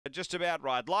Just about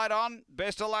right. Light on.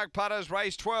 Best of luck, putters.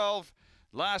 Race 12.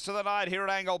 Last of the night here at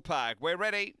Angle-Park. We're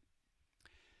ready.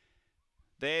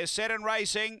 They're set and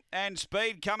racing, and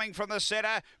speed coming from the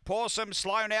centre. Pawsome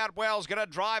Sloan out well's going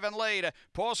to drive and lead.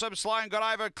 Pawsome Sloan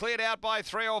got over, cleared out by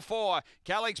 3 or 4.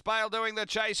 Calix Bale doing the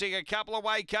chasing. A couple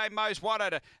away came Most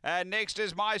Wanted. Next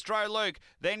is Maestro Luke.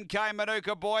 Then came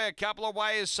Manuka Boy. A couple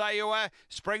away is Sayua.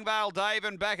 Springvale Dave,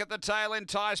 and back at the tail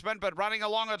Enticement, but running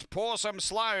along it's Pawsome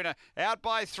Sloan. Out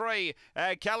by 3.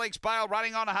 Calix Bale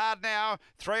running on hard now.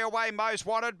 3 away Most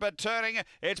Wanted, but turning.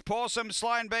 It's Pawsome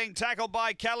Sloan being tackled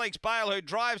by Calix Bale, who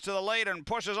drives to the lead and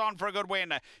pushes on for a good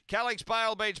win. Calix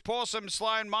Bale beats Pawsome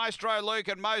Sloan, Maestro Luke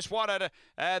and Most Wanted.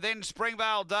 Then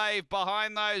Springvale Dave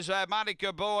behind those,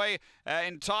 Manuka Boy,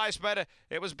 Enticement.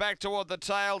 It was back toward the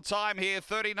tail. Time here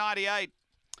 30.98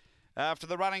 after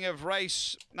the running of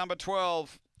race number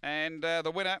 12. And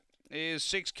the winner is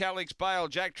 6 Calix Bale.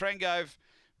 Jack Trengove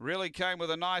really came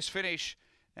with a nice finish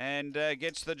and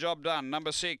gets the job done.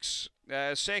 Number 6.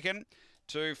 Second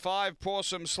to 5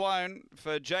 Pawsome Sloan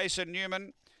for Jason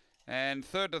Newman, and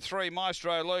third to 3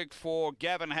 Maestro Luke for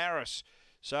Gavin Harris.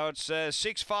 So it's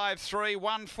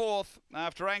 6-5-3-1-4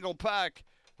 after Angle-Park,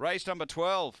 race number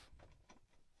 12.